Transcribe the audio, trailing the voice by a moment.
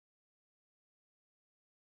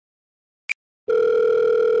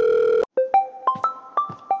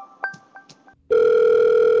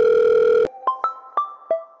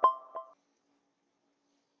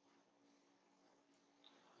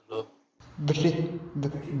வெற்றி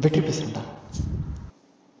வெற்றி பேசுறேன்டா.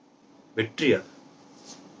 வெற்றியா?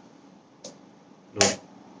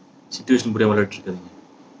 சிச்சுவேஷன் புரிய விளையாட்டு இருக்காதீங்க.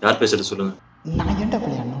 யார் பேசுறது சொல்லுங்க. நான் ஏன்டா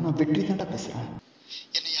விளையாடணும்? நான் வெற்றி தான்டா பேசுறேன்.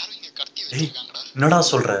 என்னடா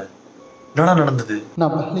சொல்ற? என்னடா நடந்தது?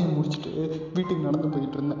 நான் வேலையை முடிச்சுட்டு வீட்டுக்கு நடந்து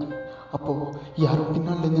போயிட்டு இருந்தேன். அப்போ யாரோ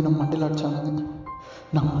பின்னால இருந்து நம்ம மண்டையில் அடிச்சானுங்க.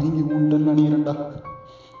 நான் வாங்கி உண்டுன்னு நினைக்கிறேன்டா.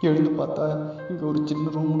 எழுந்து பார்த்தா இங்க ஒரு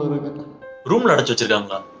சின்ன ரூம்ல இருக்கு. ரூம்ல அடைச்சு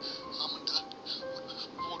வச்சிருக்காங்களா?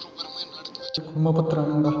 உண்மை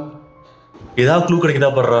பத்திரானுங்கடா. ஏதாவது க்ளூ கிடைக்குதா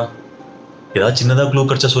படுறா? ஏதாவது சின்னதா க்ளூ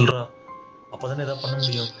கிடைச்சா சொல்றா, அப்பதானே ஏதாவது பண்ண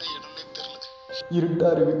முடியும். இருட்டா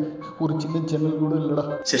இருக்கு, ஒரு சின்ன ஜன்னல் கூட இல்லடா.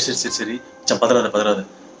 சரி சரி சரி சரி சா, பதறாத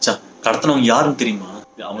சா. கடத்தினவங்க யாருன்னு தெரியுமா?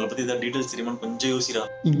 அவங்கள பத்தி ஏதாவது டீடைல்ஸ் தெரியுமான்னு கொஞ்சம் யோசிடா.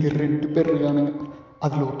 இங்க 2 பேர் இருக்கானுங்க.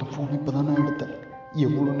 அதுல ஒருத்தன் ஃபோன் இப்பதான் நான் எடுத்தேன்.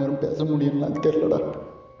 எவ்வளவு நேரம் பேச முடியும்னு தெரியலடா.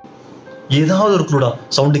 ஏதாவது ஒரு க்ளூடா?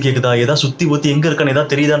 சவுண்டு கேக்குதா? ஏதாவது சுத்தி ஊத்தி எங்க இருக்கான்னு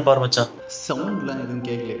ஏதாவது தெரியுதான்னு பாரு மச்சான். சவுண்ட்லாம் எதுவும்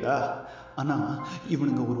கேட்கலடா. ஆனால்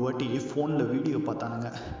இவனுங்க ஒரு வாட்டி ஃபோனில் வீடியோ பார்த்தானுங்க.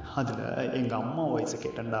 அதில் எங்கள் அம்மா வாய்ஸை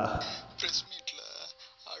கேட்டேன்டா. ப்ரெஸ் மீட்டில்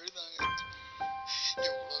அழுதாங்க.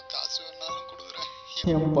 எவ்வளோ காசு வேணாலும் கொடுக்குறேன்,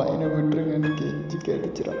 என் பையனை விட்டுருங்கன்னு கெஞ்சி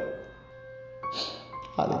கேட்டுச்சுடா.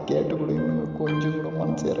 அதை கேட்டு கூட இவனுங்க கொஞ்சம் கூட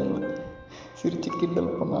மனசு இறங்கல. சிரிச்சு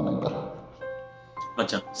கிண்டல் பண்ணானுங்கடா.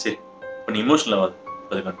 மச்சான் சரி, இப்போ நீ இமோஷனல் ஆகாது,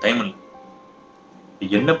 அதுக்கான டைம் இல்லை.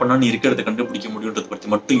 என்ன பண்ணா நீ இருக்கிறத கண்டுபிடிக்க முடியுன்றதை பற்றி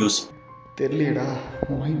மட்டும் யோசி. தெரியலடா,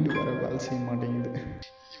 மைண்டு வர வேலை செய்ய மாட்டேங்குது.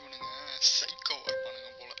 இவனுங்க சைக்கோ இருப்பானுங்க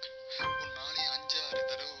போல. ஒரு நாளைக்கு 5-6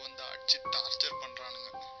 தடவை வந்து அடிச்சு டார்ச்சர் பண்றானுங்க.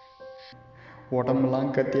 உடம்பெல்லாம்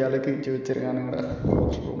கத்தியால கிழிச்சு வச்சிருக்கானுங்கடா.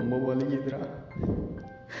 ரொம்ப வலிக்குதுடா.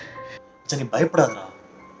 நீ பயப்படாதடா,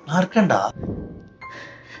 நான் இருக்கேன்டா.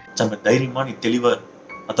 தைரியமா நீ தெளிவா,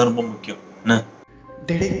 அதான் ரொம்ப முக்கியம். என்ன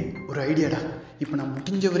டேடே, ஒரு ஐடியாடா. இப்போ நான்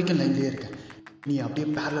முடிஞ்ச வரைக்கும் லைன்லேயே இருக்கேன். நீ அப்படியே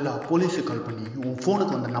பேரலா போலீஸுக்கு கால் பண்ணி உன்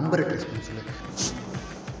ஃபோனுக்கு வந்த நம்பரை ட்ரேஸ் பண்ணி சொல்லு.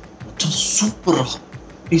 சூப்பரா,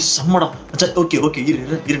 நீ செம்மடா. ஓகே ஓகே, இரு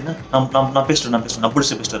நான் பேசுறேன் நான்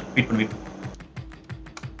பேசுறேன். வெயிட் பண்ணு.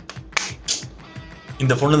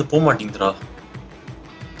 இந்த ஃபோன்ல இருந்து போக மாட்டேங்குதுடா,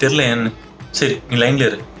 தெரியல ஏன்னு. சரி நீ லைன்ல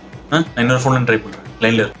இரு, நான் இன்னொரு ஃபோன்ல ட்ரை பண்றேன்.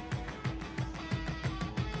 லைன்ல இரு.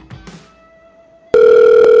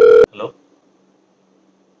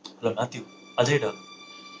 Hello Matthew, அஜய்டா.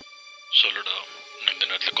 சொல்லுடா, இந்த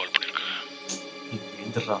நேரத்தில் கால் பண்ணிருக்கேன்.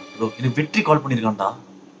 எந்திரா. ஹலோ, எனக்கு வெற்றி கால் பண்ணிருக்கான்டா.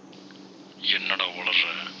 என்னடா உளற?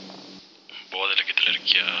 போதையில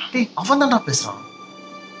இருக்கியா? டேய், அவன் தான்டா பேசுறான்.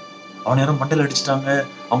 அவன் யாரும் மண்டையில அடிச்சிட்டாங்க,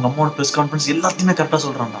 அவங்க அம்மாவோட ப்ரெஸ் கான்ஃபரன்ஸ் எல்லாத்தையுமே கரெக்டா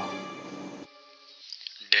சொல்றான்டா.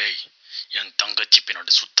 டேய், என் தங்கச்சி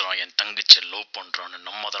பின்னாடி சுத்துறான், என் தங்கச்சி லவ் பண்றான்னு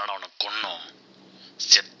நம்ம தானடா அவனை கொன்னோம்.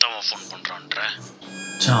 செத்தவன் ஃபோன் பண்றான்ற.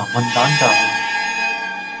 அவன் தான்டா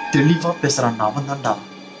தெளிவா பேசுறான்டா. அவன் தான்டா.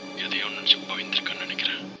 எதையோ நினைச்சு பயந்துருக்கான்னு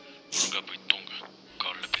நினைக்கிறேன். ஒழுங்கா போய் தூங்க,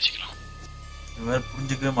 காலைல பேசிக்கலாம். வேற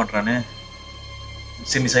புரிஞ்சுக்கவே மாட்டானே.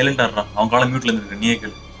 சரி நீ சைலண்டா இருடா, அவன் காலை மியூட்ல இருந்து நீயே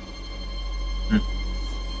கேளு.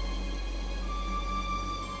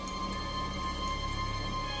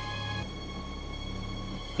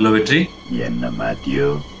 ஹலோ வெற்றி. என்ன மேத்யூ,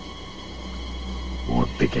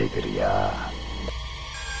 ஓட்டு கேக்குறியா?